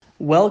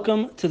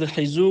Welcome to the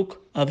Chizuk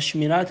of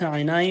SHMIRAT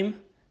EINAYIM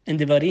and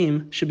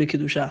Devarim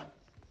Shebekidusha.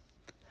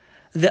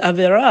 The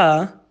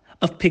Avera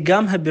of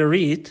Pegam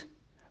HaBerit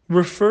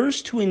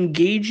refers to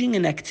engaging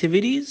in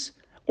activities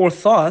or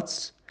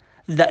thoughts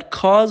that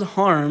cause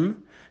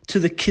harm to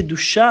the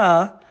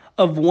Kiddusha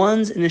of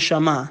one's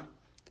Neshama.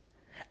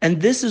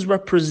 And this is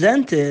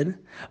represented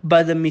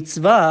by the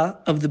mitzvah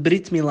of the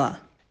Brit Milah.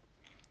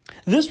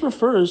 This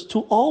refers to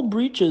all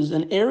breaches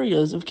and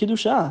areas of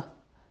Kiddusha,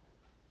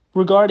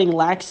 regarding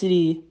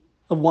laxity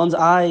of one's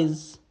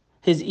eyes,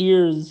 his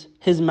ears,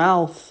 his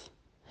mouth,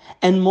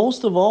 and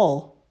most of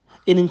all,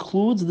 it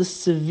includes the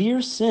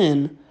severe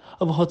sin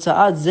of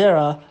Hotza'at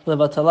Zera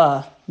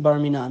Levatala Bar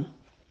Minan.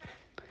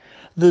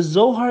 The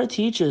Zohar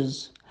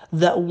teaches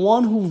that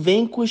one who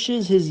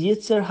vanquishes his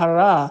Yitzer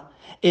Hara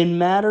in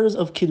matters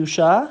of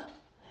Kiddusha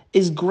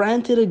is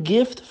granted a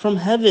gift from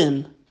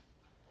heaven,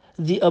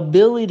 the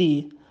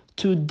ability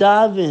to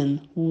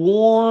daven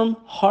warm,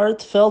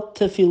 heartfelt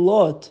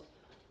tefillot,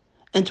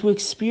 and to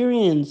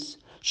experience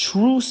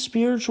true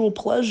spiritual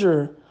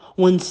pleasure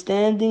when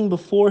standing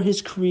before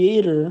his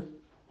Creator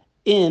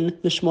in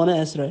the Shemona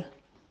Esrei.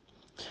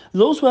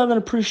 Those who have an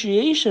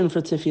appreciation for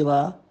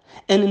tefillah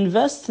and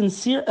invest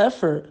sincere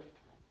effort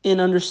in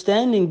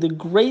understanding the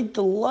great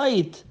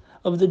delight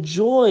of the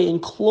joy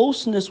and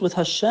closeness with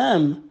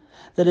Hashem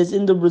that is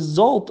in the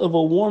result of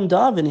a warm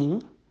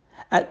davening,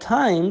 at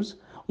times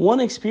one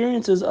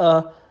experiences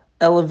a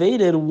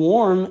elevated,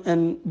 warm,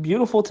 and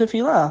beautiful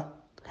tefillah.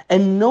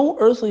 And no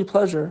earthly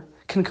pleasure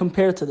can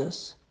compare to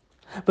this.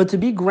 But to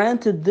be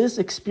granted this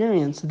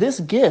experience, this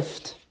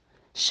gift,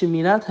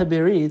 Shemirat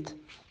HaBerit,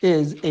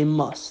 is a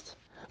must.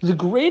 The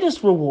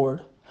greatest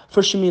reward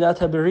for Shemirat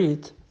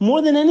HaBerit,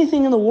 more than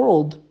anything in the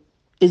world,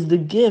 is the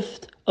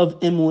gift of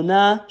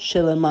Emunah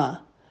Shelema,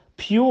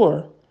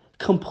 pure,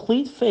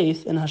 complete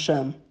faith in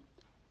Hashem.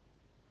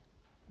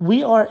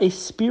 We are a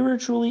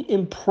spiritually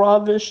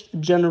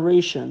impoverished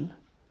generation.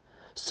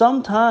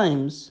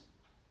 Sometimes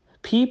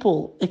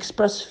people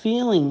express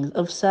feelings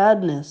of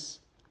sadness,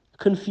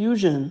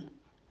 confusion,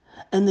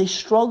 and they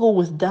struggle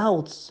with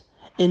doubts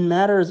in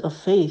matters of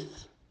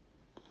faith.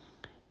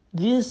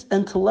 This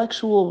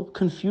intellectual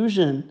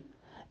confusion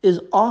is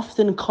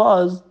often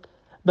caused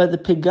by the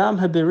Pegam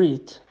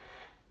HaBerit.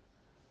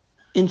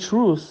 In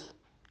truth,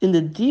 in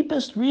the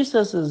deepest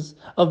recesses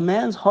of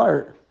man's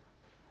heart,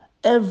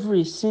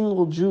 every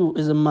single Jew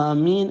is a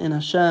ma'amin in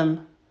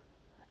Hashem,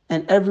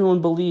 and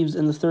everyone believes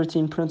in the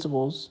 13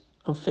 principles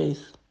of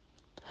faith.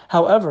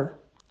 However,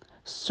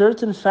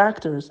 certain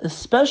factors,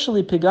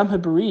 especially Pegam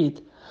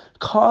HaBerit,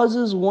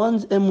 causes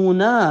one's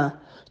emunah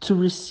to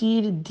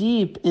recede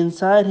deep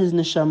inside his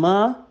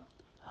neshama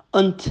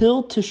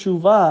until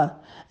teshuvah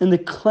and the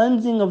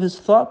cleansing of his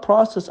thought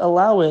process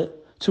allow it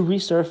to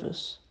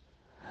resurface.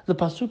 The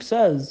pasuk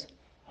says,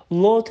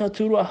 "Lo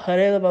taturu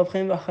acharei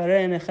levavchem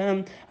v'acharei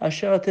einechem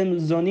asher atem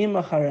zonim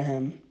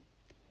acharehem."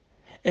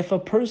 If a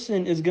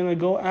person is going to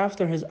go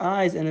after his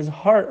eyes and his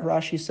heart,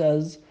 Rashi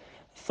says,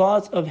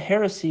 thoughts of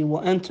heresy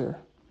will enter.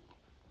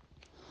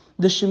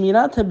 The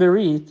Shemirat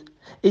HaBerit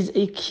is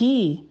a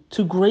key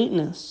to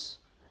greatness.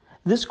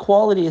 This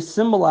quality is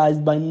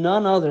symbolized by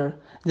none other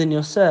than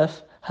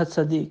Yosef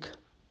HaTzadik.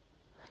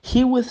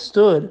 He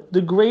withstood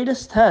the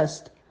greatest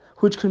test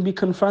which can be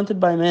confronted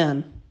by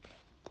man.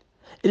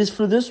 It is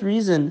for this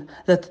reason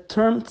that the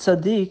term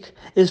Tzadik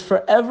is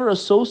forever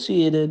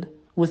associated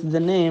with the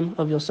name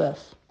of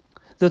Yosef.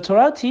 The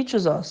Torah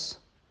teaches us,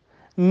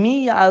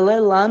 Mi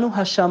ya'aleh lanu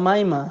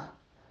hashamayma.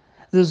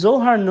 The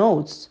Zohar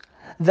notes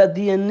that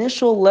the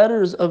initial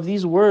letters of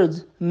these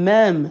words,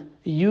 Mem,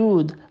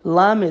 Yud,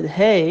 Lamed,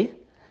 Hey,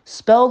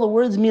 spell the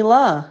words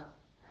Milah.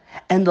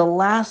 And the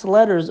last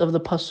letters of the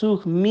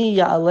Pasuk, Mi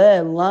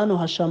Ya'aleh Lanu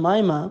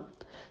Hashamayma,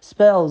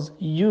 spells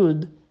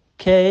Yud,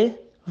 K,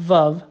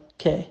 Vav,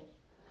 K.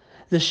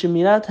 The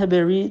Shemirat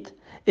HaBerit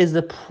is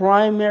the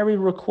primary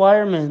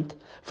requirement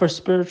for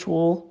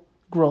spiritual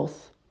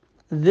growth.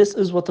 This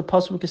is what the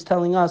pasuk is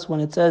telling us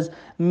when it says,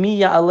 Mi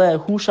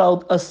ya'aleh, who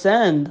shall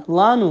ascend,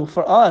 lanu,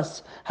 for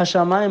us,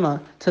 hashamayma,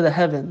 to the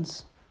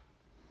heavens.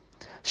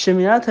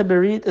 Shemirat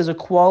HaBerit is a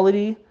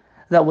quality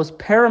that was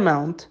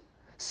paramount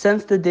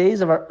since the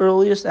days of our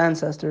earliest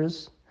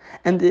ancestors,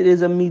 and it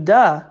is a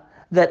midah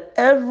that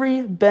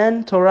every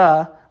Ben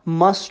Torah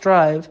must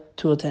strive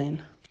to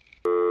attain.